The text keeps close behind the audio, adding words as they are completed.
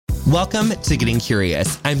Welcome to Getting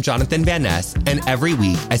Curious. I'm Jonathan Van Ness, and every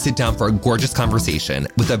week I sit down for a gorgeous conversation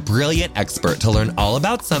with a brilliant expert to learn all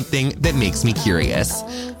about something that makes me curious.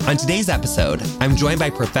 On today's episode, I'm joined by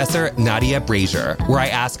Professor Nadia Brazier, where I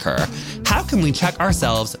ask her, how can we check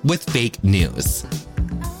ourselves with fake news?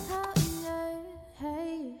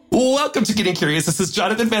 Welcome to Getting Curious. This is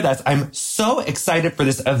Jonathan Van Ness. I'm so excited for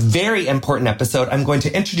this, a very important episode. I'm going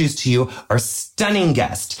to introduce to you our stunning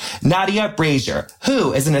guest, Nadia Brazier,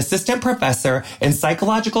 who is an assistant professor in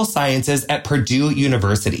psychological sciences at Purdue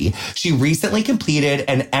University. She recently completed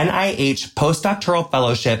an NIH postdoctoral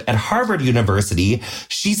fellowship at Harvard University.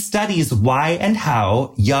 She studies why and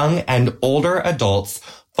how young and older adults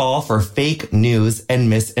fall for fake news and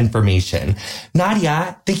misinformation.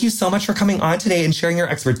 Nadia, thank you so much for coming on today and sharing your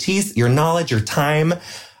expertise, your knowledge, your time.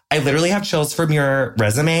 I literally have chills from your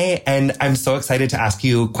resume, and I'm so excited to ask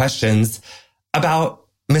you questions about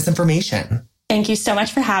misinformation. Thank you so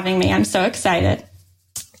much for having me. I'm so excited.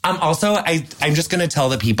 I'm just going to tell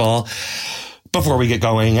the people before we get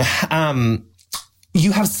going,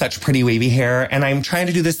 you have such pretty wavy hair, and I'm trying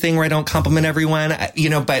to do this thing where I don't compliment everyone,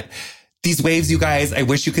 but these waves, you guys, I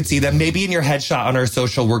wish you could see them. Maybe in your headshot on our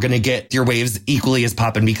social, we're going to get your waves equally as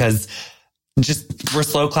popping because we're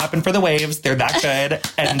slow clapping for the waves. They're that good.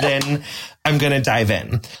 And then I'm going to dive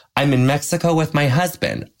in. I'm in Mexico with my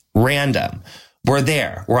husband. Random. We're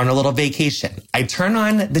there. We're on a little vacation. I turn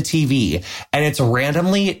on the TV and it's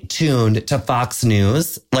randomly tuned to Fox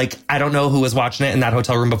News. Like, I don't know who was watching it in that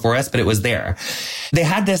hotel room before us, but it was there. They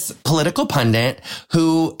had this political pundit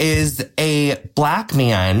who is a Black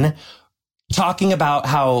man talking about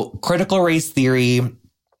how critical race theory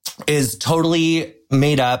is totally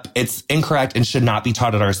made up, it's incorrect, and should not be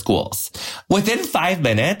taught at our schools. Within 5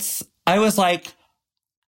 minutes, I was like,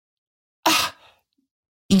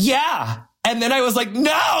 yeah. And then I was like,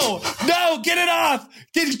 no, get it off.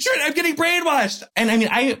 I'm getting brainwashed. And I mean,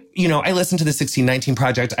 I listened to the 1619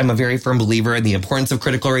 Project. I'm a very firm believer in the importance of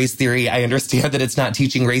critical race theory. I understand that it's not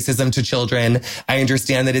teaching racism to children. I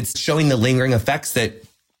understand that it's showing the lingering effects that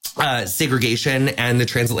segregation and the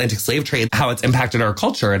transatlantic slave trade, how it's impacted our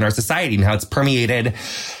culture and our society and how it's permeated,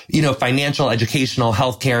 financial, educational,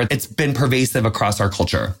 healthcare. It's been pervasive across our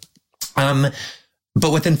culture.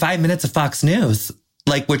 But within 5 minutes of Fox News,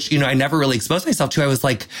 which I never really exposed myself to, I was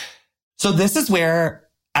like, so this is where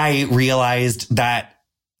I realized that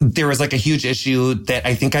there was a huge issue that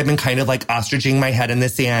I think I've been kind of ostriching my head in the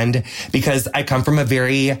sand because I come from a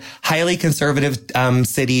very highly conservative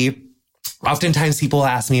city. Oftentimes people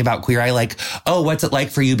ask me about Queer Eye, oh, what's it like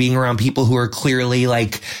for you being around people who are clearly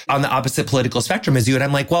on the opposite political spectrum as you? And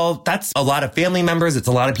I'm like, well, that's a lot of family members. It's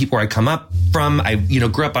a lot of people where I come up from. I,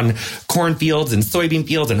 grew up on cornfields and soybean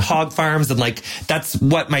fields and hog farms. And that's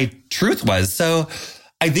what my truth was. So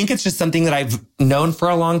I think it's just something that I've known for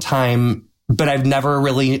a long time, but I've never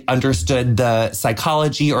really understood the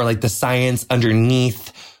psychology or the science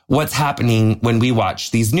underneath what's happening when we watch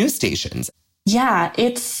these news stations. Yeah,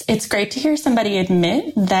 it's great to hear somebody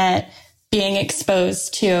admit that being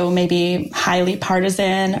exposed to maybe highly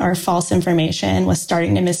partisan or false information was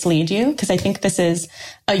starting to mislead you, because I think this is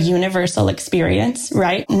a universal experience,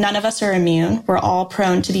 right? None of us are immune. We're all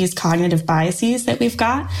prone to these cognitive biases that we've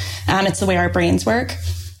got. It's the way our brains work.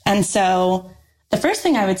 And so the first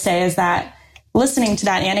thing I would say is that listening to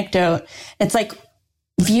that anecdote, it's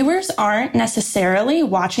viewers aren't necessarily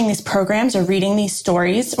watching these programs or reading these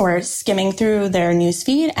stories or skimming through their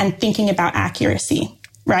newsfeed and thinking about accuracy,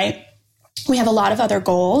 right? We have a lot of other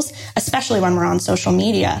goals, especially when we're on social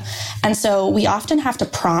media. And so we often have to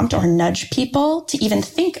prompt or nudge people to even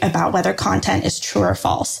think about whether content is true or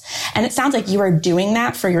false. And it sounds like you are doing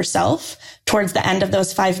that for yourself towards the end of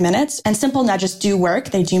those 5 minutes. And simple nudges do work.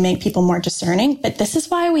 They do make people more discerning. But this is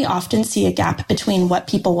why we often see a gap between what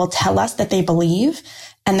people will tell us that they believe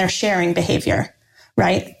and their sharing behavior,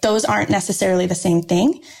 right? Those aren't necessarily the same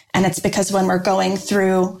thing. And it's because when we're going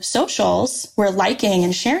through socials, we're liking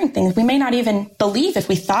and sharing things we may not even believe if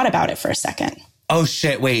we thought about it for a second. Oh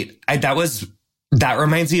shit, wait. That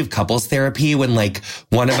reminds me of couples therapy when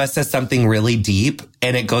one of us says something really deep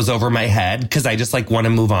and it goes over my head because I just want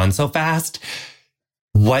to move on so fast.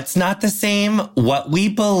 What's not the same? What we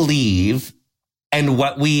believe and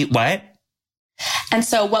what? And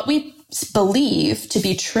so what we believe to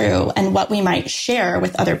be true and what we might share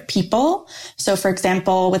with other people. So for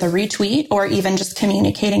example, with a retweet or even just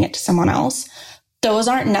communicating it to someone else, those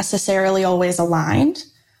aren't necessarily always aligned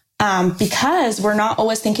because we're not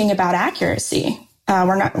always thinking about accuracy.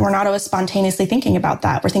 We're not always spontaneously thinking about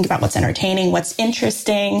that. We're thinking about what's entertaining, what's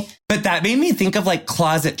interesting. But that made me think of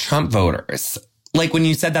closet Trump voters. like when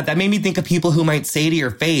you said that made me think of people who might say to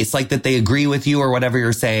your face, like that they agree with you or whatever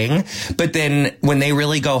you're saying. But then when they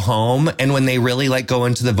really go home and when they really like go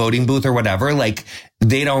into the voting booth or whatever, like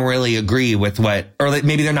they don't really agree with or like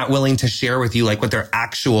maybe they're not willing to share with you like what their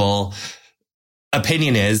actual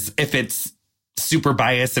opinion is if it's super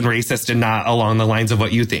biased and racist and not along the lines of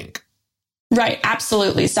what you think. Right.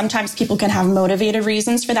 Absolutely. Sometimes people can have motivated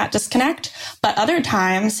reasons for that disconnect, but other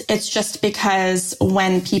times it's just because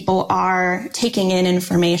when people are taking in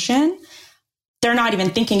information, they're not even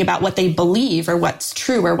thinking about what they believe or what's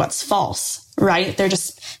true or what's false, right? They're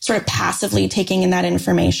just sort of passively taking in that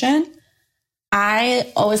information.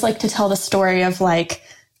 I always like to tell the story of like,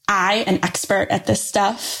 I, an expert at this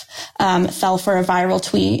stuff, fell for a viral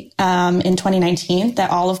tweet in 2019 that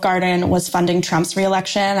Olive Garden was funding Trump's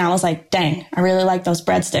reelection. I was like, dang, I really like those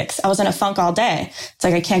breadsticks. I was in a funk all day. It's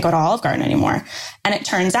like, I can't go to Olive Garden anymore. And it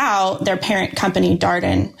turns out their parent company,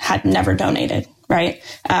 Darden, had never donated, right?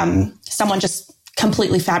 Someone just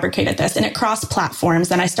completely fabricated this, and it crossed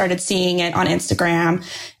platforms. And I started seeing it on Instagram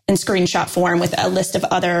in screenshot form with a list of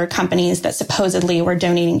other companies that supposedly were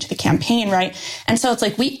donating to the campaign, right? And so it's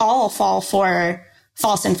like we all fall for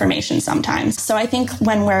false information sometimes. So I think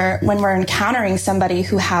when we're encountering somebody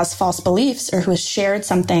who has false beliefs or who has shared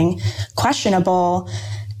something questionable,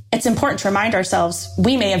 it's important to remind ourselves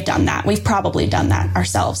we may have done that. We've probably done that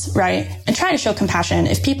ourselves, right? And try to show compassion.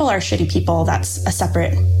 If people are shitty people, that's a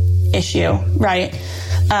separate issue, right?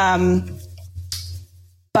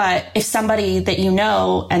 But if somebody that you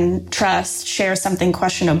know and trust shares something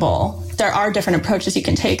questionable, there are different approaches you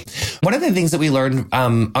can take. One of the things that we learned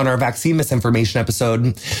on our vaccine misinformation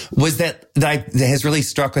episode was that has really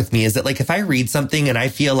struck with me is that like if I read something and I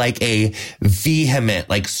feel like a vehement,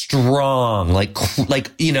 like strong, like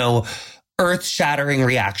you know, earth-shattering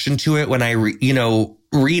reaction to it when I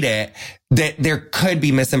read it, that there could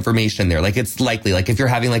be misinformation there. Like it's likely, like if you're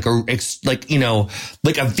having like a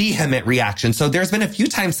vehement reaction. So there's been a few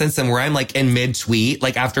times since then where I'm like in mid-tweet,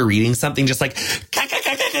 like after reading something, just like,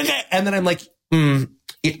 and then I'm like,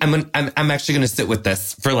 I'm actually going to sit with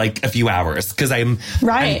this for like a few hours because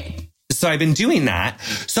so I've been doing that.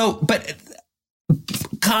 So, but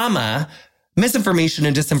misinformation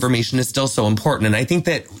and disinformation is still so important. And I think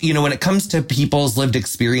that, you know, when it comes to people's lived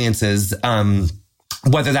experiences,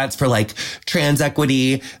 whether that's for like trans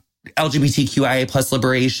equity, LGBTQIA plus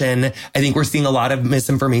liberation, I think we're seeing a lot of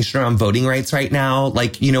misinformation around voting rights right now.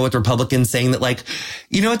 Like, you know, with Republicans saying that like,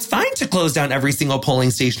 you know, it's fine to close down every single polling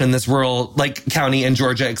station in this rural like county in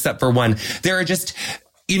Georgia, except for one. There are just,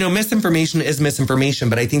 you know, misinformation is misinformation,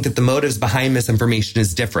 but I think that the motives behind misinformation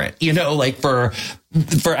is different, you know, like for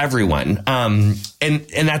everyone. And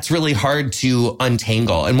that's really hard to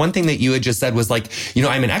untangle. And one thing that you had just said was like, you know,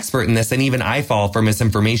 I'm an expert in this and even I fall for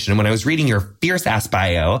misinformation. And when I was reading your fierce ass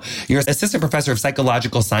bio, you're assistant professor of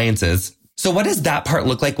psychological sciences. So what does that part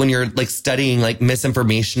look like when you're like studying like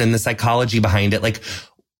misinformation and the psychology behind it? Like,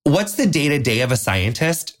 what's the day-to-day of a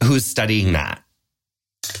scientist who's studying that?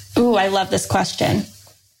 Ooh, I love this question.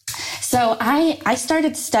 So I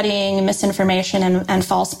started studying misinformation and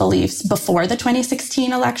false beliefs before the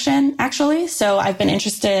 2016 election, actually. So I've been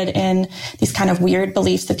interested in these kind of weird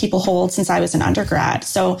beliefs that people hold since I was an undergrad.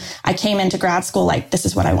 So I came into grad school like, this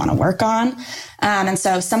is what I want to work on. And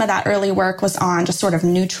so some of that early work was on just sort of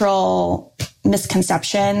neutral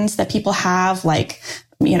misconceptions that people have, like,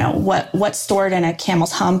 you know, what's stored in a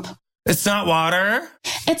camel's hump. It's not water.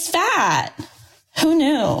 It's fat. Who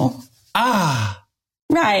knew?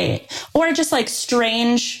 Right. Or just like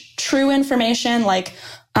strange, true information, like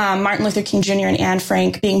Martin Luther King Jr. and Anne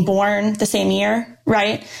Frank being born the same year,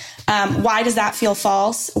 right? Why does that feel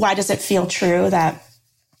false? Why does it feel true that,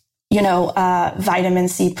 you know, vitamin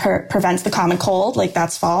C prevents the common cold? Like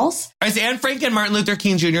that's false. Is Anne Frank and Martin Luther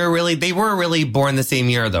King Jr. they were really born the same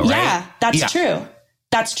year though, right? Yeah, that's true.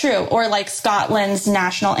 That's true. Or like Scotland's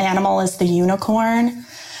national animal is the unicorn.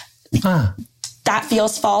 That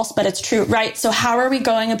feels false, but it's true, right? So how are we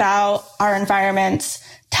going about our environments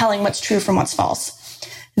telling what's true from what's false?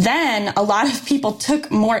 Then a lot of people took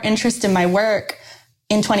more interest in my work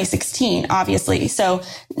in 2016, obviously. So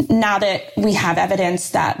now that we have evidence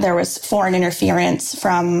that there was foreign interference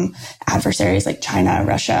from adversaries like China,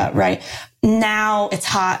 Russia, right? Now it's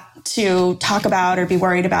hot to talk about or be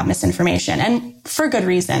worried about misinformation, and for good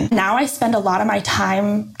reason. Now I spend a lot of my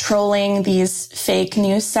time trolling these fake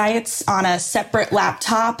news sites on a separate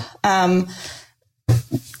laptop. And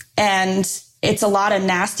it's a lot of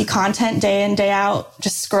nasty content day in, day out,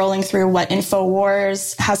 just scrolling through what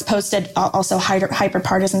InfoWars has posted, also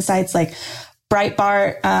hyper-partisan sites like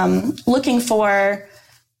Breitbart, looking for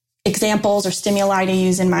examples or stimuli to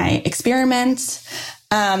use in my experiments.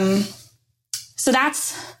 So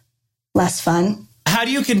that's less fun. How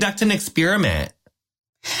do you conduct an experiment?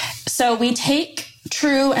 So we take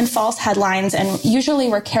true and false headlines, and usually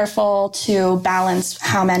we're careful to balance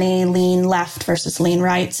how many lean left versus lean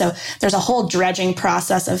right. So there's a whole dredging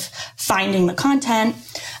process of finding the content,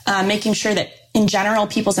 making sure that in general,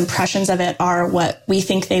 people's impressions of it are what we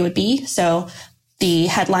think they would be. So the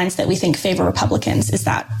headlines that we think favor Republicans, is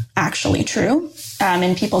that actually true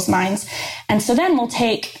in people's minds? And so then we'll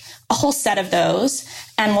take a whole set of those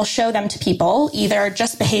and we'll show them to people, either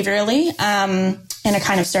just behaviorally in a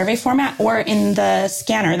kind of survey format or in the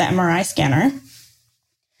scanner, the MRI scanner.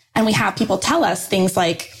 And we have people tell us things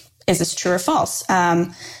like, is this true or false?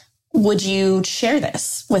 Would you share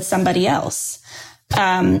this with somebody else?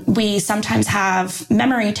 We sometimes have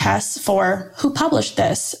memory tests for who published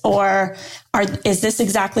this, or is this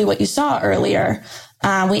exactly what you saw earlier?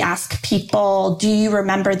 We ask people, do you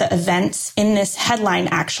remember the events in this headline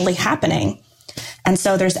actually happening? And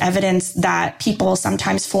so there's evidence that people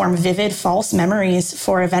sometimes form vivid false memories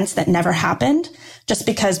for events that never happened, just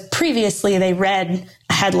because previously they read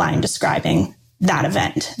a headline describing that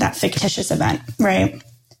event, that fictitious event, right?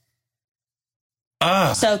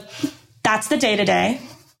 So that's the day-to-day.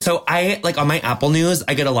 So I, like on my Apple News,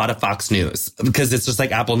 I get a lot of Fox News because it's just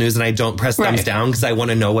like Apple News and I don't press thumbs down because I want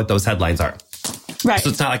to know what those headlines are. Right.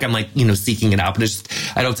 So it's not like I'm like, seeking it out, but it's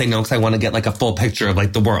just, I don't say no because I want to get like a full picture of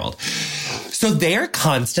like the world. So they're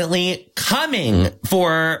constantly coming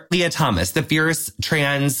for Leah Thomas, the fierce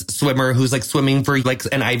trans swimmer who's like swimming for like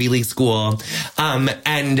an Ivy League school.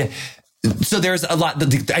 And so there's a lot,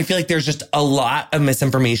 I feel like there's just a lot of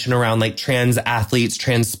misinformation around like trans athletes,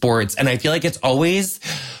 trans sports. And I feel like it's always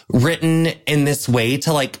written in this way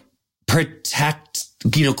to like protect,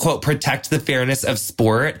 quote, protect the fairness of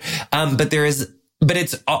sport. But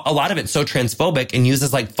it's a lot of it's so transphobic and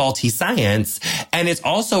uses like faulty science. And it's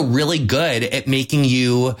also really good at making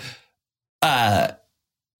you,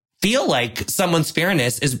 feel like someone's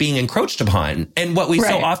fairness is being encroached upon. And what we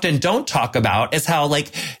so often don't talk about is how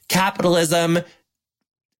like capitalism,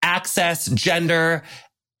 access, gender,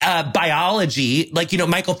 biology, like,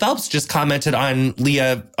 Michael Phelps just commented on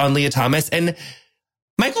Leah Thomas, and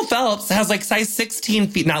Michael Phelps has like size 16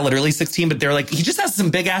 feet, not literally 16, but they're like, he just has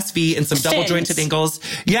some big ass feet and some double jointed ankles.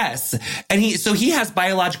 Yes. And he has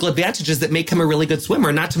biological advantages that make him a really good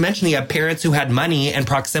swimmer. Not to mention he had parents who had money and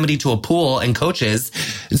proximity to a pool and coaches.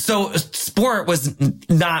 So sport was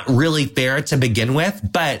not really fair to begin with,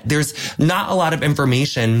 but there's not a lot of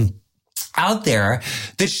information out there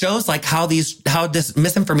that shows like how this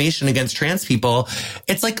misinformation against trans people,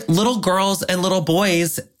 it's like little girls and little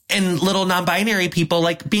boys and little non-binary people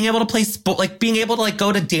like being able to play sport, like being able to like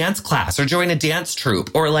go to dance class or join a dance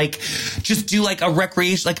troupe or like just do like a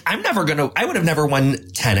recreation. Like I would have never won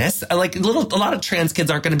tennis. Like a lot of trans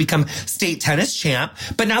kids aren't going to become state tennis champ,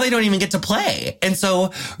 but now they don't even get to play. And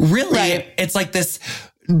so really it's like this,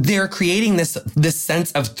 they're creating this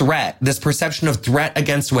sense of threat, this perception of threat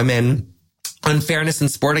against women, unfairness in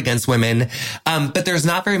sport against women. But there's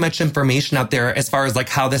not very much information out there as far as like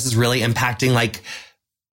how this is really impacting like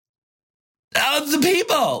the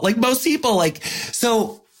people, like most people, like,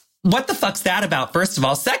 so what the fuck's that about? First of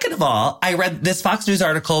all. Second of all, I read this Fox News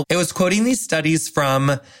article. It was quoting these studies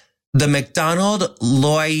from the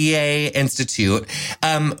Macdonald-Laurier Institute.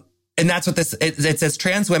 And that's what it says,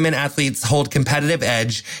 trans women athletes hold competitive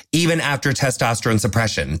edge even after testosterone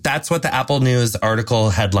suppression. That's what the Apple News article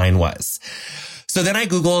headline was. So then I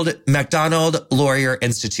Googled Macdonald-Laurier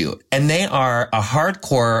Institute, and they are a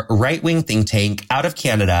hardcore right-wing think tank out of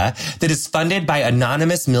Canada that is funded by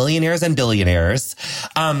anonymous millionaires and billionaires.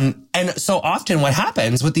 And so often what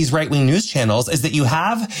happens with these right-wing news channels is that you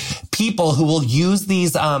have people who will use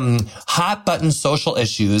these hot button social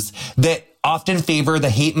issues that often favor the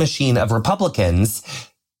hate machine of Republicans.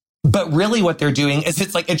 But really what they're doing is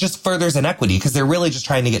it's like, it just furthers inequity because they're really just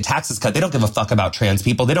trying to get taxes cut. They don't give a fuck about trans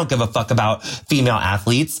people. They don't give a fuck about female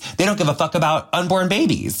athletes. They don't give a fuck about unborn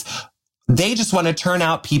babies. They just want to turn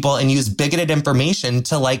out people and use bigoted information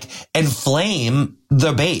to like inflame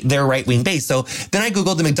their right-wing base. So then I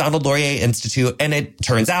Googled the Macdonald-Laurier Institute, and it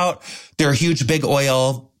turns out they're a huge big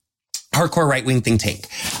oil hardcore right-wing think tank.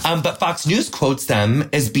 But Fox News quotes them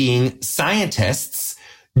as being scientists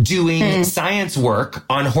doing science work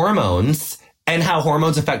on hormones and how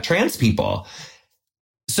hormones affect trans people.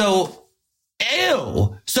 So,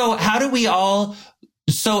 ew. So how do we all,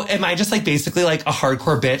 so am I just like basically like a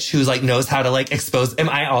hardcore bitch who's like knows how to like expose, am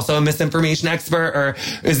I also a misinformation expert, or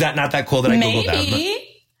is that not that cool that I Googled them?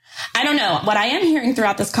 I don't know. What I am hearing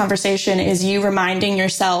throughout this conversation is you reminding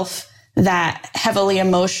yourself that heavily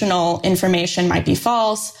emotional information might be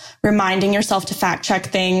false, reminding yourself to fact check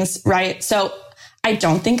things, right? So I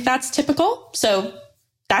don't think that's typical. So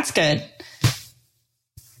that's good.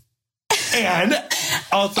 And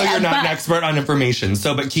also, you're not an expert on information.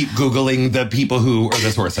 So, but keep Googling the people who are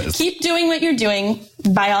the sources. Keep doing what you're doing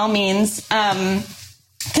by all means.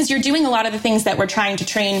 Because you're doing a lot of the things that we're trying to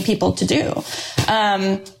train people to do.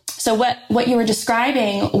 So what you were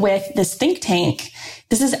describing with this think tank,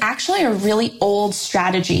 this is actually a really old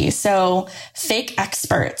strategy. So fake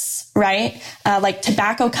experts, right? Like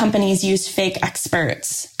tobacco companies use fake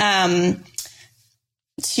experts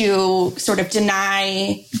to sort of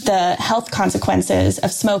deny the health consequences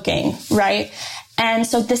of smoking, right? And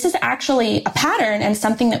so this is actually a pattern and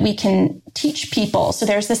something that we can teach people. So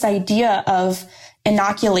there's this idea of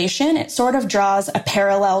inoculation. It sort of draws a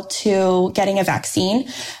parallel to getting a vaccine.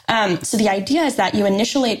 So the idea is that you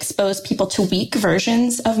initially expose people to weak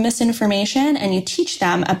versions of misinformation and you teach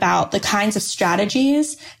them about the kinds of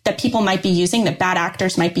strategies that people might be using, that bad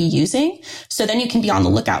actors might be using. So then you can be on the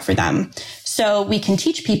lookout for them. So we can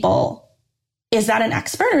teach people, is that an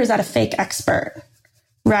expert or is that a fake expert?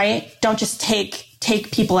 Right? Don't just take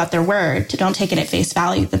people at their word. Don't take it at face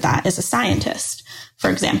value that that is a scientist,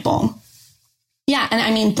 for example. Yeah. And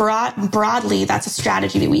I mean, broadly, that's a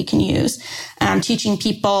strategy that we can use. Teaching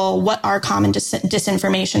people what are common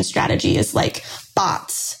disinformation strategies, like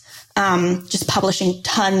bots, just publishing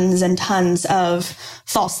tons and tons of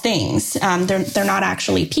false things. They're not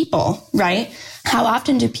actually people, right? How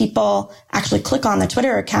often do people actually click on the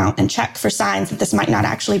Twitter account and check for signs that this might not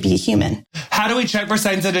actually be a human? How do we check for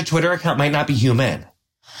signs that a Twitter account might not be human?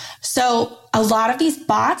 So a lot of these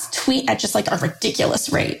bots tweet at just like a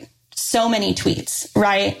ridiculous rate. So many tweets,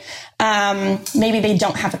 right? Maybe they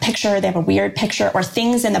don't have a picture, they have a weird picture, or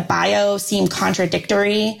things in the bio seem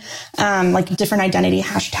contradictory, like different identity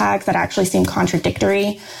hashtags that actually seem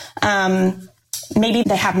contradictory. Maybe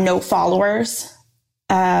they have no followers,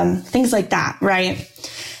 things like that, right?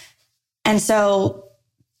 And so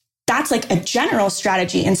that's like a general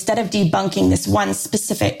strategy instead of debunking this one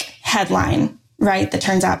specific headline, right, that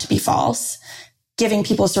turns out to be false, giving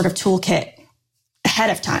people a sort of toolkit ahead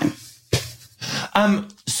of time.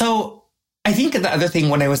 So I think the other thing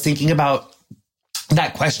when I was thinking about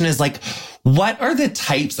that question is like, what are the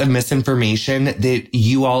types of misinformation that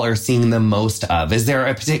you all are seeing the most of? Is there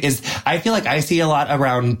I feel like I see a lot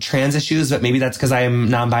around trans issues, but maybe that's because I am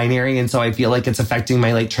non-binary. And so I feel like it's affecting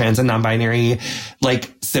my like trans and non-binary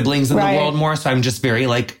like siblings in the world more. So I'm just very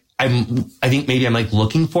like, I think maybe I'm like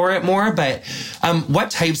looking for it more, but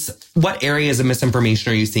what areas of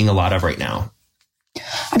misinformation are you seeing a lot of right now?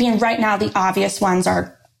 I mean, right now, the obvious ones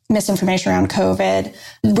are misinformation around COVID.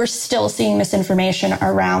 We're still seeing misinformation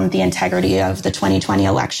around the integrity of the 2020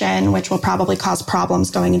 election, which will probably cause problems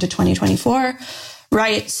going into 2024,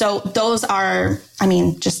 right? So those are, I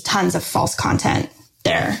mean, just tons of false content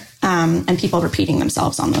there, and people repeating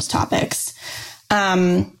themselves on those topics.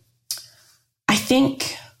 I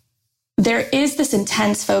think there is this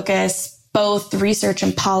intense focus, both research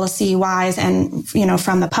and policy wise, and, you know,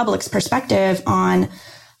 from the public's perspective on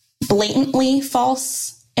blatantly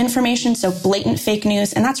false information. So blatant fake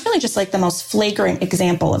news. And that's really just like the most flagrant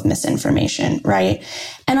example of misinformation, right?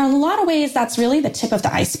 And in a lot of ways, that's really the tip of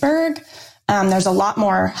the iceberg. There's a lot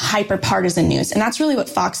more hyper-partisan news. And that's really what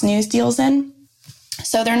Fox News deals in.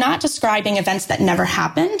 So they're not describing events that never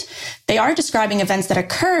happened. They are describing events that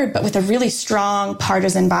occurred, but with a really strong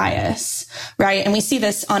partisan bias, right? And we see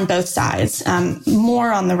this on both sides,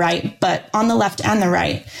 more on the right, but on the left and the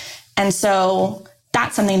right. And so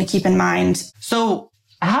that's something to keep in mind. So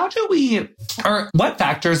how do what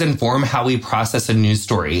factors inform how we process a news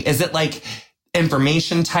story? Is it like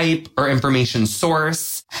information type or information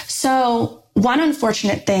source? So one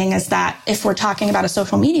unfortunate thing is that if we're talking about a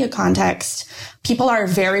social media context, people are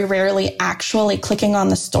very rarely actually clicking on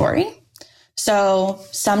the story. So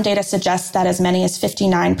some data suggests that as many as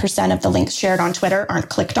 59% of the links shared on Twitter aren't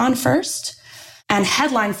clicked on first. And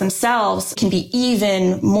headlines themselves can be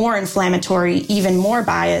even more inflammatory, even more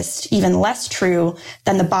biased, even less true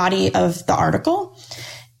than the body of the article.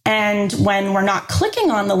 And when we're not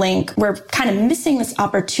clicking on the link, we're kind of missing this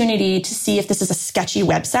opportunity to see if this is a sketchy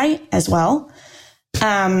website as well.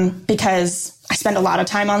 Because I spend a lot of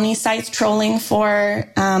time on these sites trolling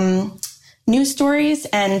for news stories.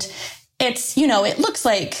 And it's, you know, it looks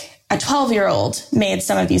like a 12-year-old made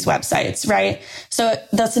some of these websites, right? So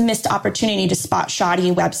that's a missed opportunity to spot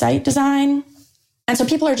shoddy website design. And so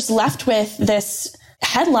people are just left with this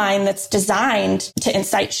headline that's designed to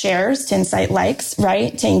incite shares, to incite likes,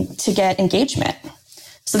 right? To get engagement.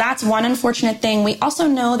 So that's one unfortunate thing. We also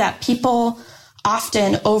know that people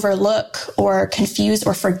often overlook or confuse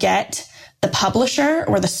or forget the publisher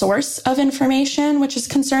or the source of information, which is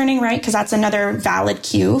concerning, right? Because that's another valid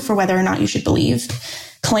cue for whether or not you should believe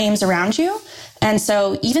claims around you. And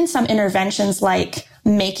so even some interventions like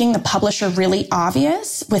making the publisher really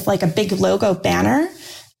obvious with like a big logo banner,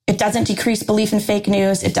 it doesn't decrease belief in fake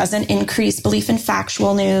news. It doesn't increase belief in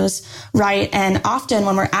factual news, right? And often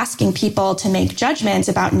when we're asking people to make judgments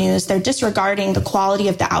about news, they're disregarding the quality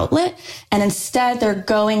of the outlet. And instead they're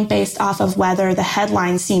going based off of whether the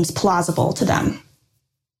headline seems plausible to them.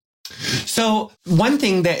 So one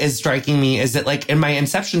thing that is striking me is that like in my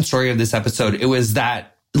inception story of this episode, it was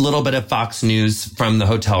that little bit of Fox News from the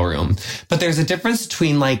hotel room. But there's a difference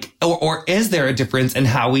between like, or is there a difference in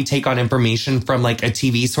how we take on information from like a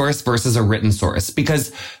TV source versus a written source?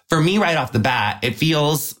 Because for me, right off the bat, it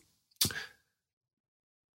feels,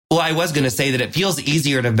 well, I was going to say that it feels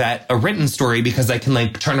easier to vet a written story because I can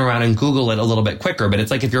like turn around and Google it a little bit quicker. But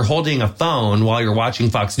it's like if you're holding a phone while you're watching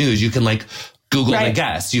Fox News, you can like Google the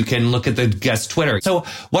guest. You can look at the guest Twitter. So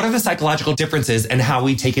what are the psychological differences in how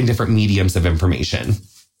we take in different mediums of information?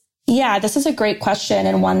 Yeah, this is a great question,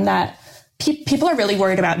 and one that people are really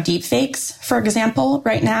worried about deepfakes, for example,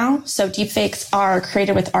 right now. So deepfakes are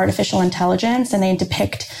created with artificial intelligence, and they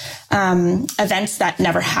depict events that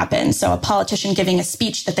never happened. So a politician giving a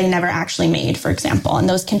speech that they never actually made, for example, and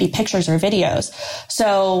those can be pictures or videos.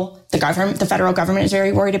 So the federal government is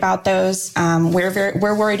very worried about those.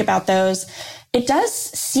 We're worried about those. It does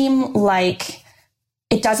seem like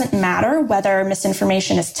it doesn't matter whether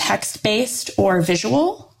misinformation is text-based or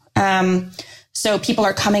visual. So people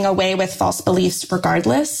are coming away with false beliefs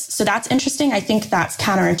regardless. So that's interesting. I think that's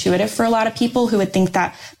counterintuitive for a lot of people who would think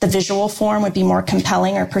that the visual form would be more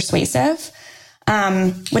compelling or persuasive.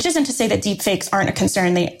 Which isn't to say that deepfakes aren't a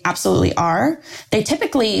concern. They absolutely are. They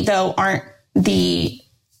typically, though, aren't the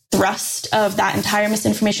thrust of that entire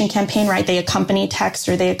misinformation campaign, right? They accompany text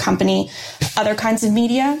or they accompany other kinds of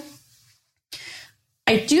media.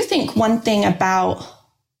 I do think one thing about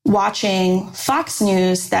watching Fox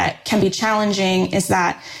News that can be challenging is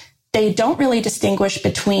that they don't really distinguish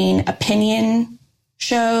between opinion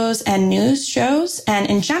shows and news shows. And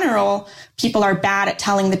in general, people are bad at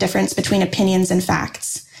telling the difference between opinions and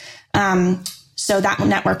facts. So that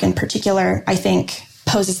network in particular, I think,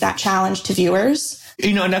 poses that challenge to viewers.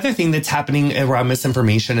 You know, another thing that's happening around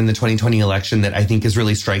misinformation in the 2020 election that I think is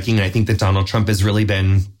really striking, and I think that Donald Trump has really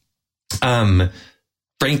been,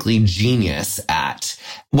 frankly, genius at.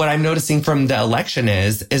 What I'm noticing from the election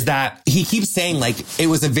is that he keeps saying like it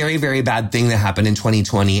was a very, very bad thing that happened in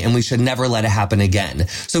 2020 and we should never let it happen again.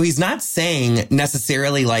 So he's not saying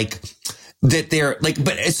necessarily like that they're like,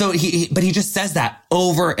 but he just says that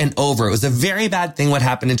over and over. It was a very bad thing what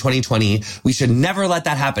happened in 2020. We should never let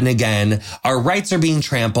that happen again. Our rights are being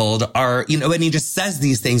trampled. And he just says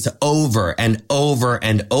these things over and over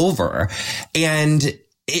and over. And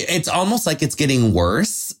it's almost like it's getting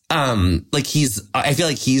worse. I feel like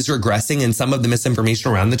he's regressing, and some of the misinformation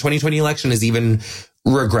around the 2020 election is even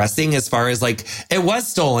regressing as far as like, it was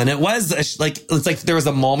stolen. It was it's like there was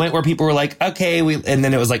a moment where people were like, okay, and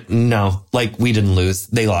then it was like, no, like we didn't lose,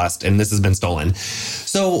 they lost, and this has been stolen.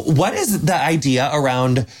 So what is the idea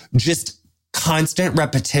around just constant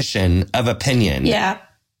repetition of opinion? Yeah.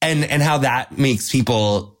 And how that makes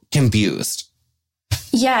people confused?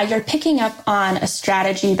 Yeah, you're picking up on a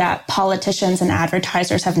strategy that politicians and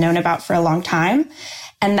advertisers have known about for a long time.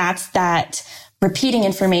 And that's that repeating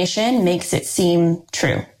information makes it seem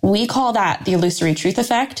true. We call that the illusory truth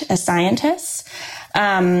effect as scientists.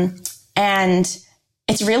 And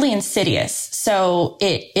it's really insidious. So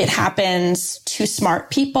it happens to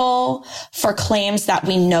smart people for claims that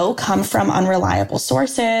we know come from unreliable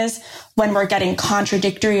sources, when we're getting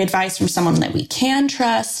contradictory advice from someone that we can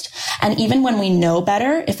trust. And even when we know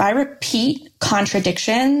better, if I repeat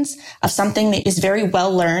contradictions of something that is very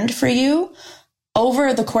well learned for you,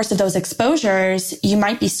 over the course of those exposures, you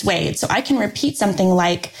might be swayed. So I can repeat something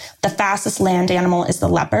like the fastest land animal is the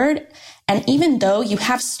leopard. And even though you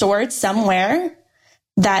have stored somewhere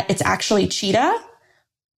that it's actually cheetah,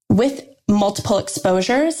 with multiple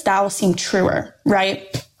exposures, that will seem truer,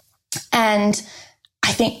 right? And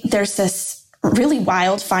I think there's this really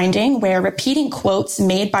wild finding where repeating quotes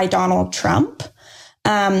made by Donald Trump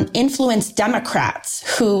influence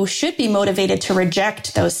Democrats who should be motivated to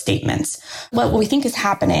reject those statements. What we think is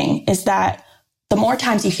happening is that the more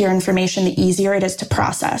times you hear information, the easier it is to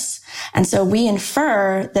process. And so we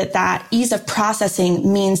infer that ease of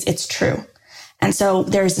processing means it's true. And so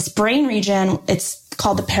there's this brain region, it's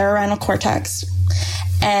called the parietal cortex.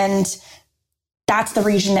 And that's the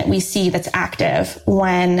region that we see that's active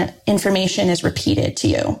when information is repeated to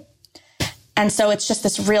you. And so it's just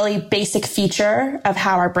this really basic feature of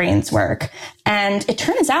how our brains work. And it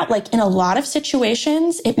turns out, like, in a lot of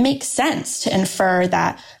situations, it makes sense to infer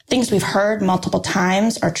that things we've heard multiple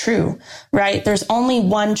times are true, right? There's only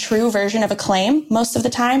one true version of a claim most of the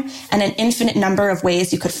time, and an infinite number of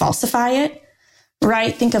ways you could falsify it,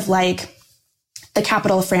 right? Think of, like, the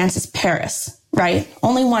capital of France is Paris, right?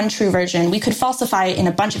 Only one true version. We could falsify it in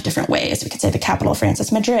a bunch of different ways. We could say the capital of France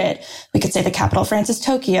is Madrid. We could say the capital of France is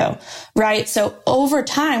Tokyo, right? So over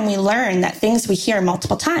time, we learn that things we hear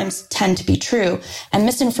multiple times tend to be true. And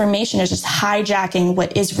misinformation is just hijacking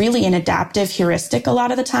what is really an adaptive heuristic a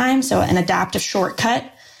lot of the time. So an adaptive shortcut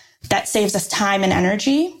that saves us time and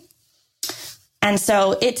energy. And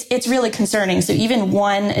so it's really concerning. So even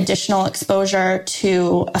one additional exposure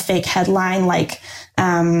to a fake headline, like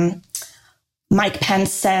Mike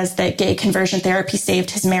Pence says that gay conversion therapy saved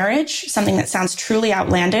his marriage, something that sounds truly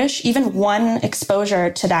outlandish, even one exposure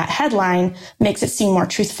to that headline makes it seem more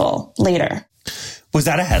truthful later. Was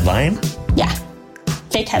that a headline? Yeah.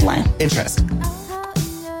 Fake headline. Interesting.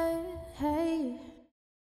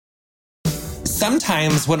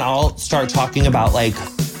 Sometimes when I'll start talking about, like,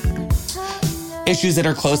 issues that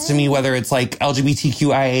are close to me, whether it's like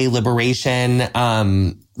LGBTQIA liberation,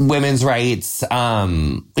 women's rights,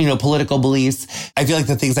 political beliefs. I feel like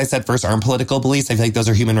the things I said first aren't political beliefs. I feel like those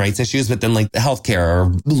are human rights issues, but then, like, healthcare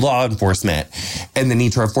or law enforcement and the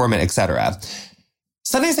need to reform it, et cetera.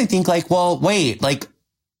 Sometimes I think, like, well, wait, like,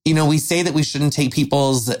 we say that we shouldn't take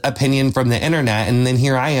people's opinion from the internet. And then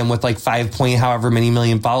here I am with, like, 5 point however many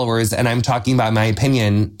million followers. And I'm talking about my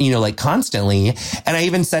opinion, like, constantly. And I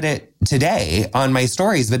even said it today on my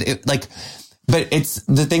stories, but it's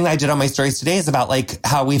the thing that I did on my stories today is about, like,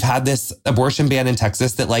 how we've had this abortion ban in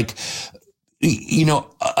Texas that, like,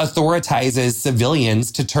 authorizes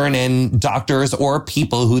civilians to turn in doctors or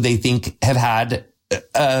people who they think have had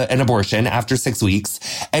an abortion after 6 weeks.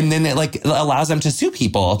 And then it, like, allows them to sue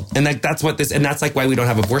people. And, like, that's like why we don't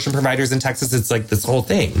have abortion providers in Texas. It's like this whole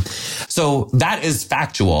thing. So that is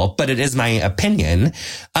factual, but it is my opinion.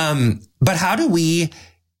 But how do we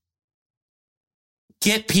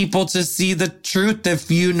get people to see the truth if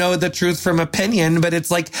you know the truth from opinion? But it's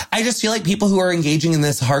like, I just feel like people who are engaging in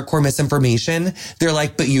this hardcore misinformation, they're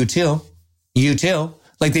like, but you too.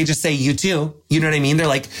 Like, they just say you too. You know what I mean? They're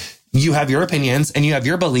like, you have your opinions and you have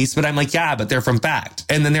your beliefs, but I'm like, yeah, but they're from fact.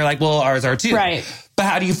 And then they're like, well, ours are too. Right. But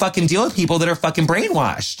how do you fucking deal with people that are fucking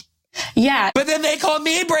brainwashed? Yeah. But then they call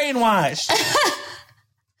me brainwashed.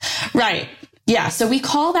 Right. Yeah. So we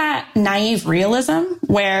call that naive realism,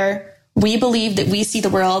 where we believe that we see the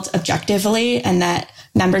world objectively and that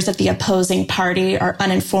members of the opposing party are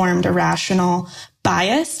uninformed, irrational,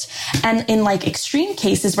 biased. And in, like, extreme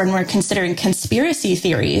cases when we're considering conspiracy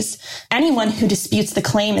theories, anyone who disputes the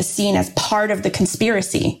claim is seen as part of the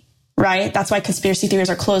conspiracy, right? That's why conspiracy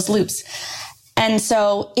theories are closed loops. And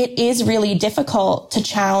so it is really difficult to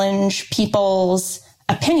challenge people's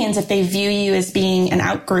opinions if they view you as being an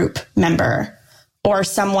outgroup member or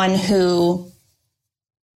someone who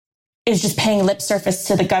is just paying lip service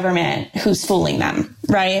to the government who's fooling them,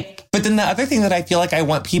 right? But then the other thing that I feel like I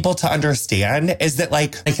want people to understand is that,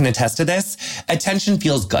 like, I can attest to this, attention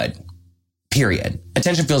feels good, period.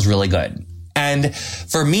 Attention feels really good. And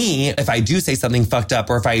for me, if I do say something fucked up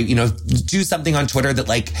or if I, do something on Twitter that,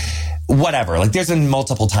 like, whatever, like, there's been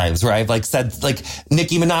multiple times where I've, like, said, like,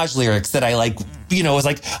 Nicki Minaj lyrics that I, like, was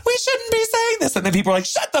like, we shouldn't be saying this. And then people are like,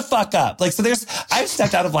 shut the fuck up. Like, so I've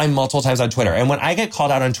stepped out of line multiple times on Twitter. And when I get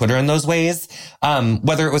called out on Twitter in those ways,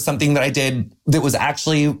 whether it was something that I did that was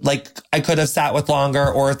actually, like, I could have sat with longer,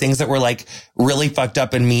 or things that were, like, really fucked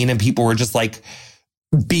up and mean and people were just, like,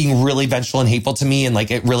 being really vengeful and hateful to me, and,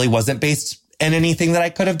 like, it really wasn't based in anything that I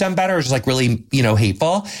could have done better, or just, like, really,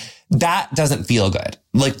 hateful. That doesn't feel good,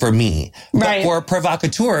 like, for me. Right. But for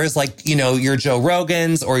provocateurs, like, your Joe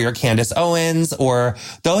Rogans or your Candace Owens or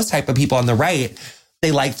those type of people on the right,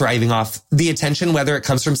 they like thriving off the attention, whether it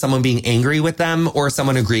comes from someone being angry with them or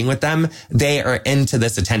someone agreeing with them. They are into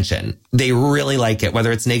this attention. They really like it,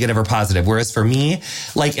 whether it's negative or positive. Whereas for me,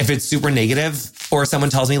 like, if it's super negative or someone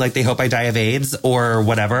tells me, like, they hope I die of AIDS or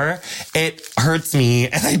whatever, it hurts me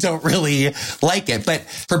and I don't really like it. But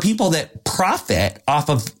for people that profit off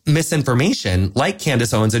of misinformation, like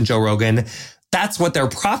Candace Owens and Joe Rogan, that's what they're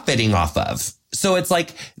profiting off of. So it's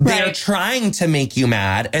like they're trying to make you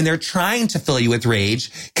mad and they're trying to fill you with rage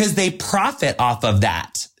because they profit off of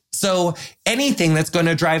that. So anything that's going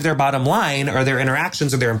to drive their bottom line or their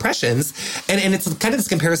interactions or their impressions. And it's kind of this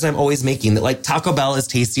comparison I'm always making that, like, Taco Bell is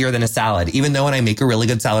tastier than a salad. Even though when I make a really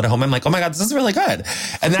good salad at home, I'm like, oh my God, this is really good.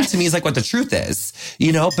 And that to me is like what the truth is,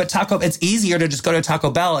 but it's easier to just go to Taco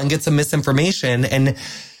Bell and get some misinformation and,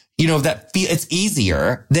 it's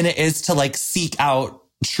easier than it is to like seek out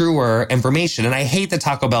truer information. And I hate that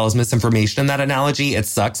Taco Bell is misinformation in that analogy. It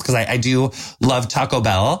sucks because I do love Taco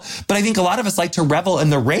Bell. But I think a lot of us like to revel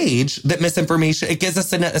in the rage that misinformation, it gives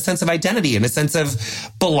us a sense of identity and a sense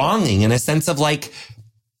of belonging and a sense of like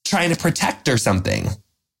trying to protect or something.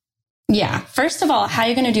 Yeah. First of all, how are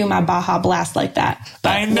you going to do my Baja Blast like that? But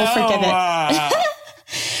I know. We'll forgive it.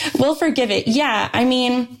 We'll forgive it. Yeah. I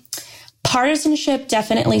mean, partisanship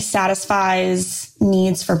definitely satisfies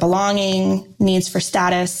needs for belonging, needs for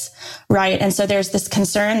status, right? And so there's this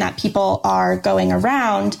concern that people are going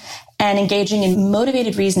around and engaging in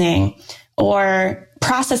motivated reasoning or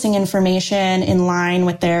processing information in line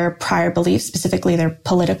with their prior beliefs, specifically their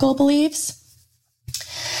political beliefs.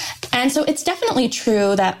 And so it's definitely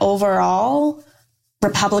true that overall,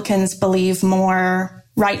 Republicans believe more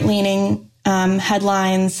right-leaning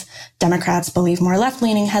headlines. Democrats believe more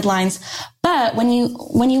left-leaning headlines. But when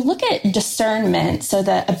you look at discernment, so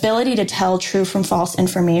the ability to tell true from false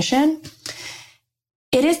information,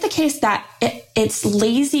 it is the case that it's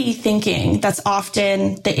lazy thinking that's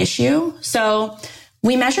often the issue. So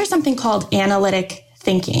we measure something called analytic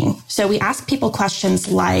thinking. So we ask people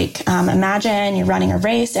questions like, imagine you're running a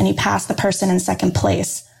race and you pass the person in second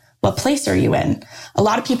place. What place are you in? A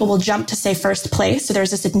lot of people will jump to say first place. So there's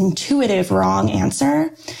this intuitive wrong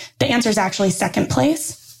answer. The answer is actually second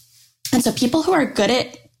place. And so people who are good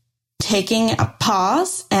at taking a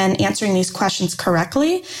pause and answering these questions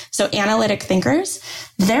correctly, so analytic thinkers,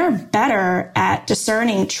 they're better at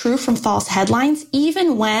discerning true from false headlines,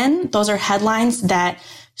 even when those are headlines that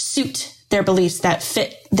suit their beliefs, that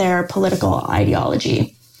fit their political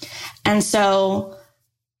ideology. And so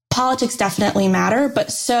politics definitely matter,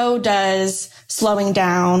 but so does slowing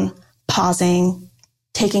down, pausing,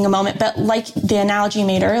 taking a moment. But like the analogy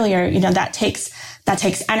made earlier, that takes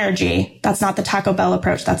energy. That's not the Taco Bell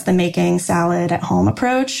approach. That's the making salad at home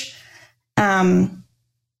approach. So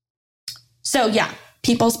yeah,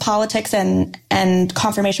 people's politics and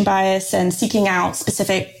confirmation bias and seeking out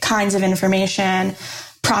specific kinds of information,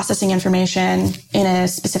 processing information in a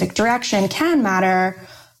specific direction can matter,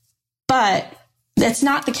 but it's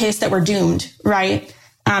not the case that we're doomed, right?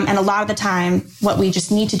 And a lot of the time, what we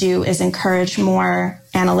just need to do is encourage more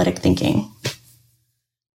analytic thinking.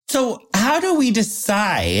 So how do we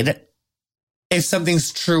decide if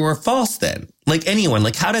something's true or false then? Like anyone,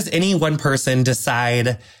 like how does any one person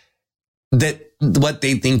decide that what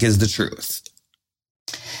they think is the truth?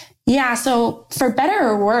 Yeah, so for better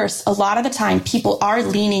or worse, a lot of the time people are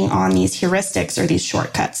leaning on these heuristics or these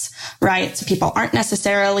shortcuts, right? So people aren't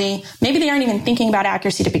necessarily, maybe they aren't even thinking about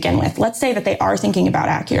accuracy to begin with. Let's say that they are thinking about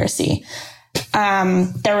accuracy.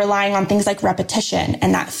 They're relying on things like repetition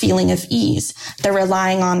and that feeling of ease. They're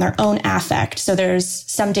relying on their own affect. So there's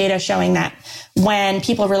some data showing that when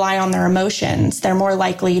people rely on their emotions, they're more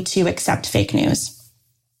likely to accept fake news.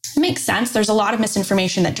 It makes sense. There's a lot of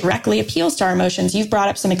misinformation that directly appeals to our emotions. You've brought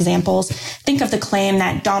up some examples. Think of the claim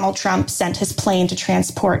that Donald Trump sent his plane to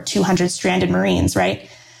transport 200 stranded Marines, right?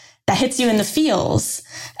 That hits you in the feels.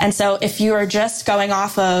 And so if you are just going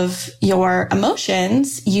off of your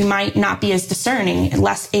emotions, you might not be as discerning and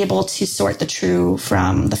less able to sort the true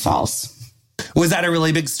from the false. Was that a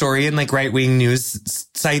really big story in like right-wing news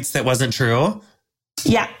sites that wasn't true?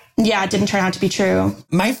 Yeah, it didn't turn out to be true.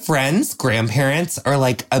 My friends' grandparents are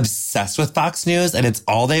like obsessed with Fox News and it's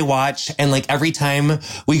all they watch. And like every time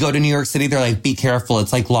we go to New York City, they're like, be careful.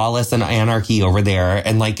 It's like lawless and anarchy over there.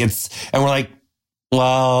 And like and we're like,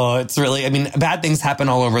 well, it's really, bad things happen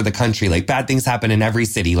all over the country. Like bad things happen in every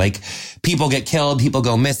city. Like people get killed, people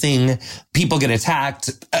go missing, people get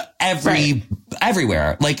attacked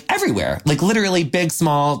everywhere, like literally big,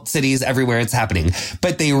 small cities everywhere it's happening.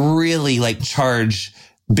 But they really like charge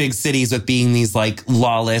big cities with being these like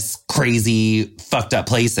lawless, crazy, fucked up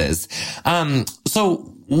places. So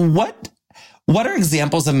what are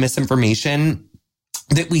examples of misinformation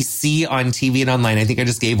that we see on TV and online? I think I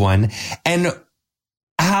just gave one. And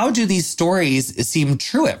how do these stories seem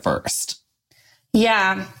true at first?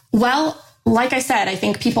 Yeah. Well, like I said, I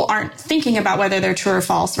think people aren't thinking about whether they're true or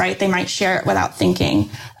false, right? They might share it without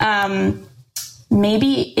thinking.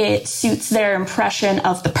 Maybe it suits their impression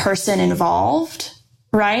of the person involved,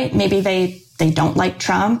 right? Maybe they don't like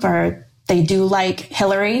Trump or they do like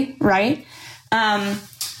Hillary, right?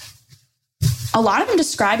 A lot of them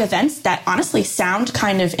describe events that honestly sound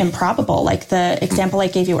kind of improbable, like the example I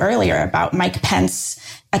gave you earlier about Mike Pence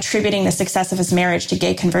attributing the success of his marriage to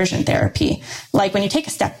gay conversion therapy. Like when you take a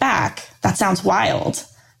step back, that sounds wild.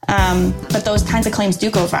 But those kinds of claims do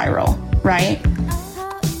go viral, right?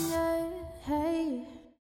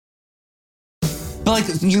 But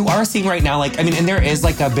like you are seeing right now, like, I mean, and there is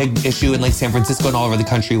like a big issue in like San Francisco and all over the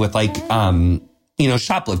country with like,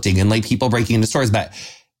 shoplifting and like people breaking into stores, but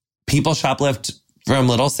people shoplift from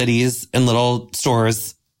little cities and little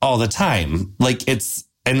stores all the time. Like it's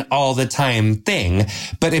an all the time thing.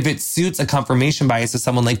 But if it suits a confirmation bias of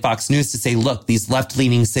someone like Fox News to say, look, these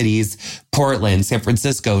left-leaning cities, Portland, San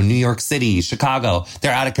Francisco, New York City, Chicago,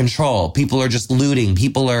 they're out of control. People are just looting.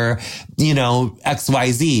 People are,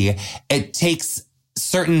 XYZ. It takes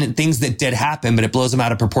certain things that did happen, but it blows them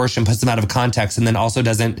out of proportion, puts them out of context, and then also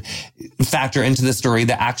doesn't factor into the story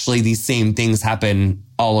that actually these same things happen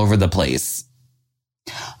all over the place.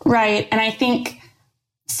 Right. And I think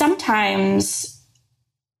sometimes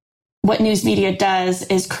what news media does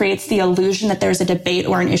is creates the illusion that there's a debate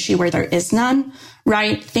or an issue where there is none,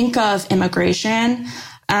 right? Think of immigration.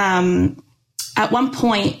 At one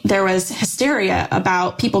point, there was hysteria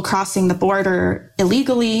about people crossing the border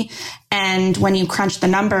illegally. And when you crunch the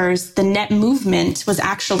numbers, the net movement was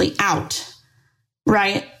actually out,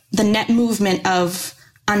 right? The net movement of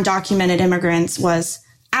undocumented immigrants was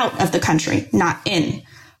out of the country, not in.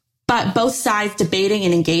 But both sides debating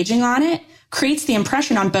and engaging on it creates the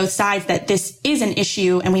impression on both sides that this is an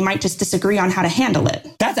issue and we might just disagree on how to handle it.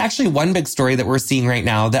 That's actually one big story that we're seeing right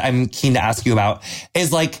now that I'm keen to ask you about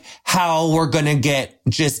is like how we're going to get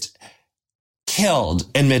just killed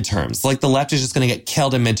in midterms. Like the left is just going to get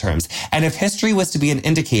killed in midterms. And if history was to be an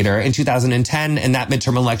indicator in 2010 in that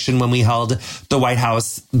midterm election when we held the White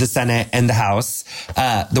House, the Senate and the House,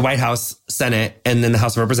 the White House, Senate, and then the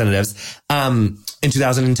House of Representatives, in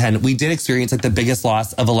 2010, we did experience like the biggest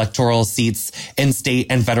loss of electoral seats in state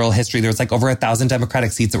and federal history. There was like over 1,000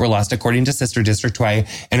 Democratic seats that were lost, according to Sister District, who I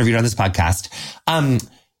interviewed on this podcast.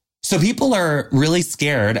 So people are really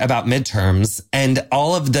scared about midterms, and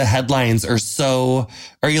all of the headlines are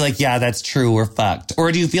you like, yeah, that's true, we're fucked?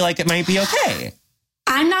 Or do you feel like it might be okay?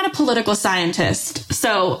 I'm not a political scientist,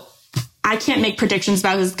 so I can't make predictions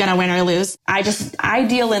about who's going to win or lose. I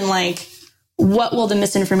deal in like, what will the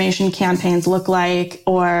misinformation campaigns look like,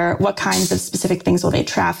 or what kinds of specific things will they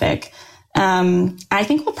traffic? I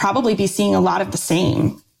think we'll probably be seeing a lot of the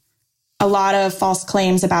same. A lot of false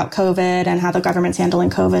claims about COVID and how the government's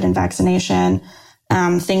handling COVID and vaccination,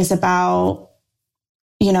 things about,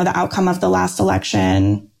 the outcome of the last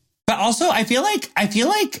election. But also, I feel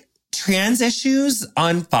like trans issues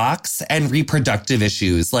on Fox and reproductive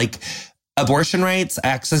issues, like abortion rights,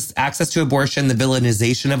 access to abortion, the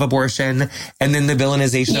villainization of abortion, and then the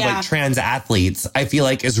villainization of like trans athletes, I feel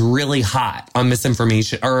like is really hot on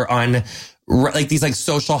misinformation or on like these like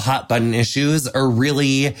social hot button issues are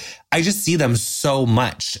really, I just see them so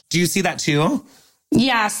much. Do you see that too?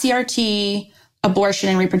 Yeah. CRT, abortion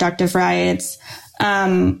and reproductive rights,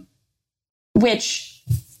 which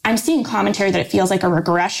I'm seeing commentary that it feels like a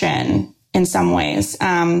regression in some ways,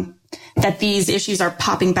 that these issues are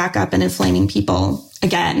popping back up and inflaming people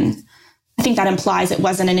again. I think that implies it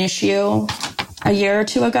wasn't an issue a year or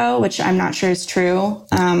two ago, which I'm not sure is true.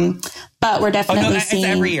 But we're definitely seeing...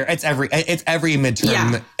 It's every year. It's every midterm.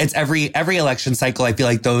 Yeah. It's every election cycle. I feel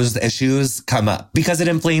like those issues come up because it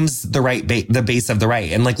inflames the base of the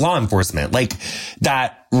right, and like law enforcement, like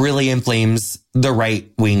that really inflames the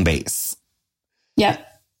right wing base. Yep.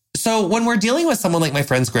 So when we're dealing with someone like my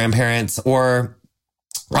friend's grandparents or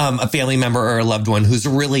a family member or a loved one who's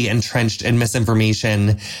really entrenched in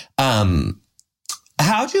misinformation,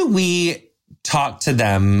 how do we talk to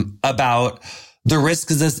them about the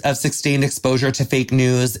risks of sustained exposure to fake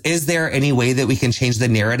news? Is there any way that we can change the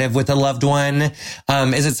narrative with a loved one?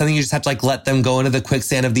 Is it something you just have to like let them go into the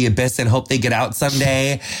quicksand of the abyss and hope they get out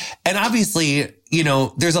someday? And obviously,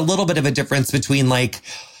 there's a little bit of a difference between like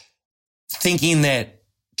thinking that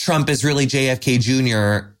Trump is really JFK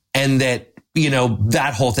Jr. and that,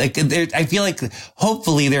 that whole thing. I feel like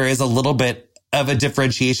hopefully there is a little bit of a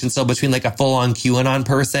differentiation still between like a full on QAnon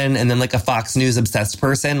person and then like a Fox News obsessed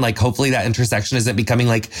person. Like hopefully that intersection isn't becoming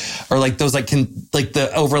like, or like those like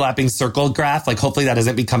the overlapping circle graph. Like hopefully that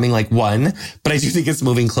isn't becoming like one, but I do think it's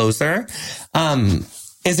moving closer.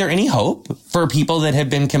 Is there any hope for people that have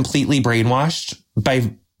been completely brainwashed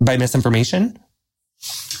by misinformation?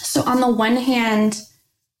 So on the one hand,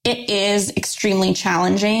 it is extremely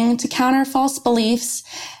challenging to counter false beliefs.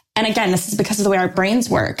 And again, this is because of the way our brains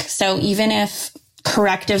work. So even if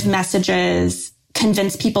corrective messages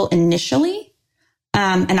convince people initially,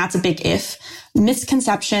 and that's a big if,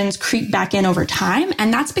 misconceptions creep back in over time.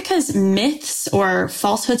 And that's because myths or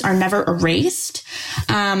falsehoods are never erased.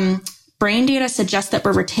 Brain data suggests that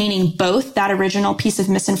we're retaining both that original piece of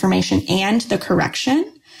misinformation and the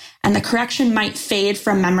correction. And the correction might fade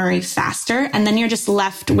from memory faster. And then you're just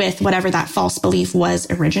left with whatever that false belief was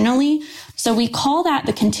originally. So we call that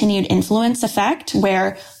the continued influence effect,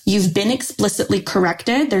 where you've been explicitly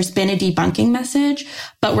corrected. There's been a debunking message,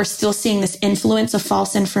 but we're still seeing this influence of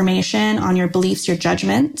false information on your beliefs, your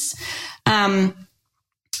judgments. And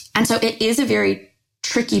so it is a very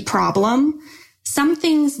tricky problem. Some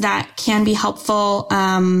things that can be helpful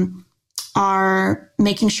are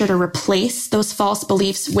making sure to replace those false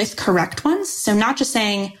beliefs with correct ones. So not just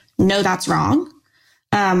saying, no, that's wrong.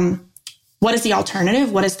 What is the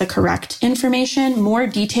alternative? What is the correct information? More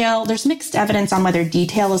detail. There's mixed evidence on whether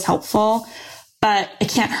detail is helpful, but it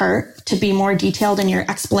can't hurt to be more detailed in your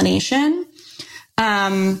explanation.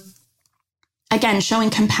 Again, showing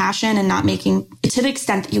compassion and not making, to the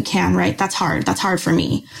extent that you can, right? That's hard. That's hard for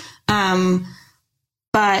me.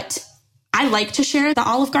 But I like to share the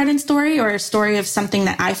Olive Garden story, or a story of something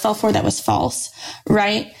that I fell for that was false,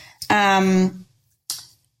 right?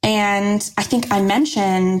 And I think I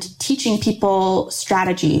mentioned teaching people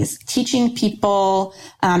strategies, teaching people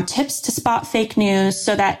tips to spot fake news,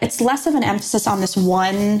 so that it's less of an emphasis on this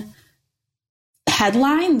one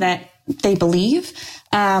headline that they believe.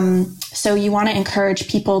 So you want to encourage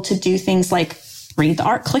people to do things like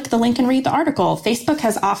click the link and read the article. Facebook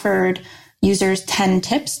has offered users 10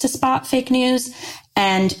 tips to spot fake news.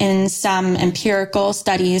 And in some empirical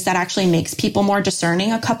studies, that actually makes people more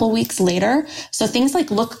discerning a couple weeks later. So things like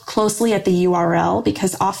look closely at the URL,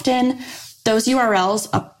 because often those URLs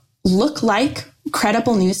look like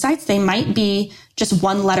credible news sites. They might be just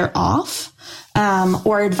one letter off,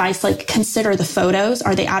 or advice like consider the photos.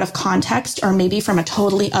 Are they out of context, or maybe from a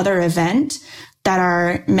totally other event that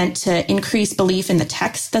are meant to increase belief in the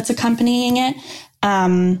text that's accompanying it?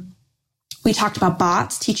 We talked about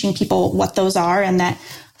bots, teaching people what those are, and that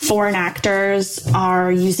foreign actors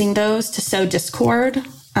are using those to sow discord.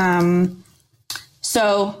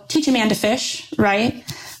 So teach a man to fish, right?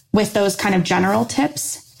 With those kind of general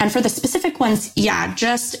tips. And for the specific ones,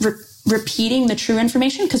 just repeating the true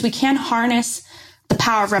information, because we can harness the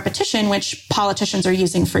power of repetition, which politicians are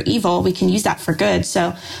using for evil. We can use that for good.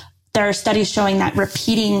 So there are studies showing that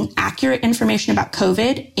repeating accurate information about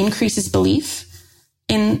COVID increases belief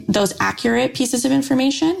in those accurate pieces of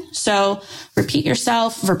information. So repeat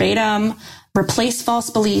yourself verbatim, replace false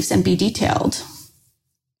beliefs, and be detailed.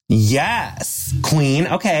 Yes, queen.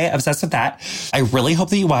 Okay, obsessed with that. I really hope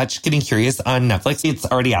that you watch Getting Curious on Netflix. It's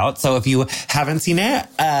already out, so if you haven't seen it,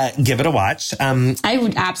 give it a watch. I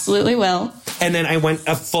would absolutely will. And then I went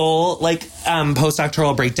a full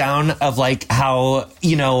postdoctoral breakdown of how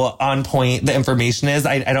on point the information is.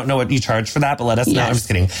 I don't know what you charge for that, but let us know. I'm just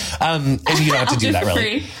kidding. And you don't have to do that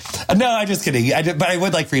really. Free. No, I'm just kidding. But I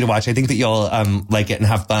would like for you to watch. I think that you'll like it and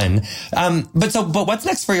have fun. But what's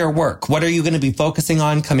next for your work? What are you going to be focusing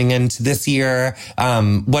on coming into this year?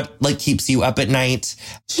 What keeps you up at night?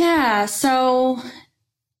 Yeah, so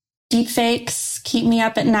deepfakes keep me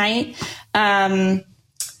up at night.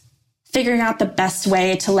 Figuring out the best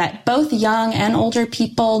way to let both young and older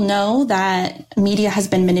people know that media has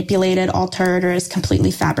been manipulated, altered, or is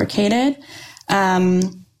completely fabricated.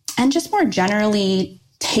 And just more generally,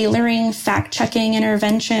 tailoring fact-checking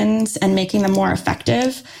interventions and making them more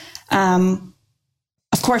effective.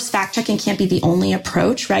 Of course, fact-checking can't be the only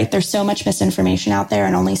approach, right? There's so much misinformation out there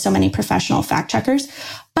and only so many professional fact-checkers.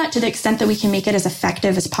 But to the extent that we can make it as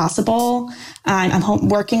effective as possible, I'm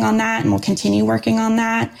working on that, and we'll continue working on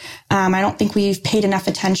that. I don't think we've paid enough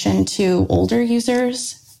attention to older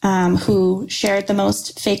users who shared the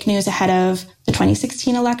most fake news ahead of the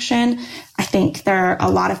 2016 election. I think there are a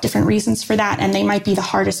lot of different reasons for that, and they might be the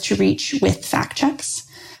hardest to reach with fact checks.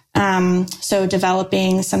 So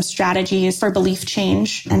developing some strategies for belief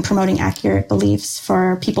change and promoting accurate beliefs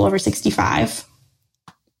for people over 65.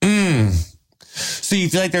 So you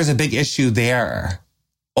feel like there's a big issue there,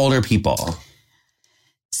 older people?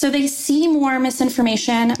 So they see more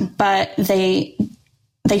misinformation, but they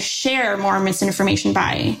share more misinformation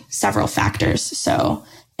by several factors. So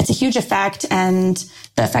it's a huge effect, and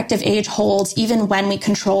the effective age holds even when we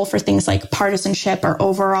control for things like partisanship or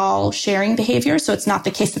overall sharing behavior. So it's not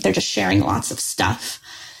the case that they're just sharing lots of stuff.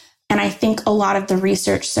 And I think a lot of the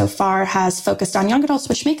research so far has focused on young adults,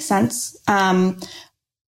 which makes sense.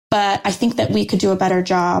 But I think that we could do a better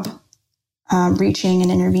job reaching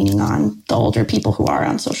and intervening on the older people who are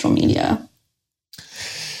on social media.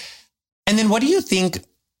 And then what do you think,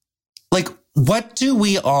 what do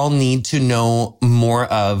we all need to know more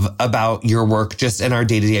of about your work just in our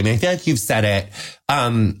day-to-day? I mean, I feel like you've said it,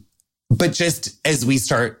 but just as we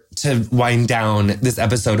start to wind down this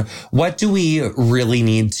episode, what do we really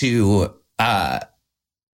need to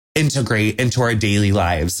integrate into our daily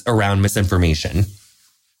lives around misinformation?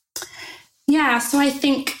 Yeah, so I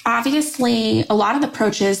think obviously a lot of the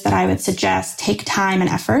approaches that I would suggest take time and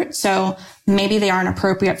effort. So maybe they aren't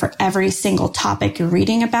appropriate for every single topic you're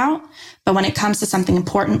reading about. But when it comes to something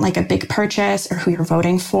important like a big purchase or who you're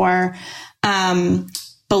voting for,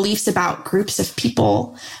 beliefs about groups of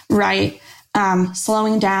people, right?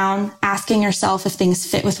 Slowing down, asking yourself if things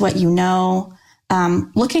fit with what you know,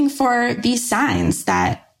 looking for these signs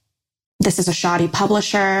that this is a shoddy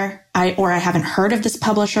publisher, I haven't heard of this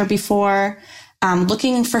publisher before.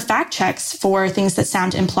 Looking for fact checks for things that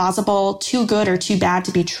sound implausible, too good or too bad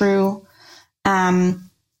to be true.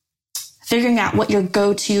 Figuring out what your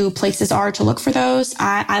go-to places are to look for those.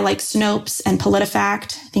 I like Snopes and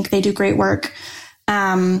PolitiFact. I think they do great work.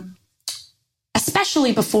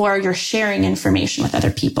 Especially before you're sharing information with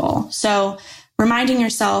other people. So reminding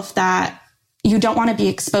yourself that you don't want to be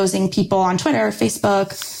exposing people on Twitter or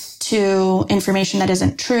Facebook to information that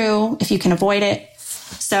isn't true if you can avoid it.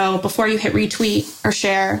 So before you hit retweet or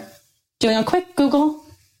share, doing a quick Google.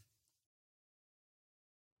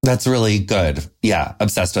 That's really good. Yeah,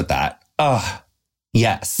 obsessed with that. Oh,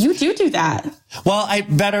 yes. You do that. Well, I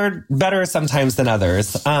better sometimes than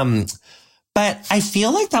others. But I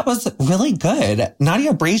feel like that was really good.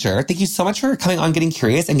 Nadia Brazier, thank you so much for coming on Getting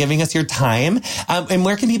Curious and giving us your time. And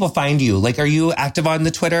where can people find you? Like, are you active on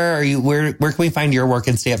the Twitter? Where can we find your work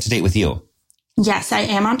and stay up to date with you? Yes, I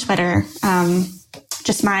am on Twitter.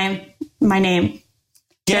 Just my name.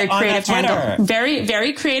 Get very creative handle. Very,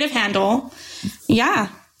 very creative handle. Yeah.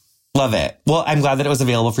 Love it. Well, I'm glad that it was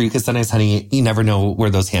available for you because sometimes, honey, you never know where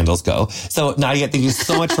those handles go. So Nadia, thank you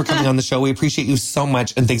so much for coming on the show. We appreciate you so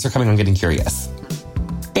much. And thanks for coming on Getting Curious.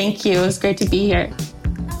 Thank you. It was great to be here.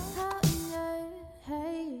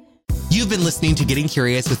 You've been listening to Getting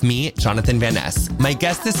Curious with me, Jonathan Van Ness. My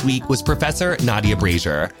guest this week was Professor Nadia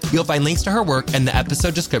Brazier. You'll find links to her work in the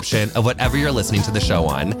episode description of whatever you're listening to the show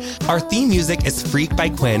on. Our theme music is Freak by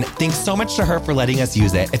Quinn. Thanks so much to her for letting us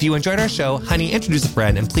use it. If you enjoyed our show, honey, introduce a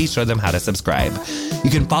friend and please show them how to subscribe.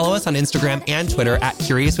 You can follow us on Instagram and Twitter at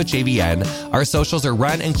Curious with JVN. Our socials are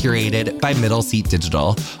run and curated by Middle Seat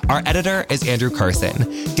Digital. Our editor is Andrew Carson.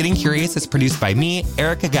 Getting Curious is produced by me,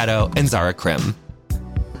 Erica Gatto, and Zara Krim.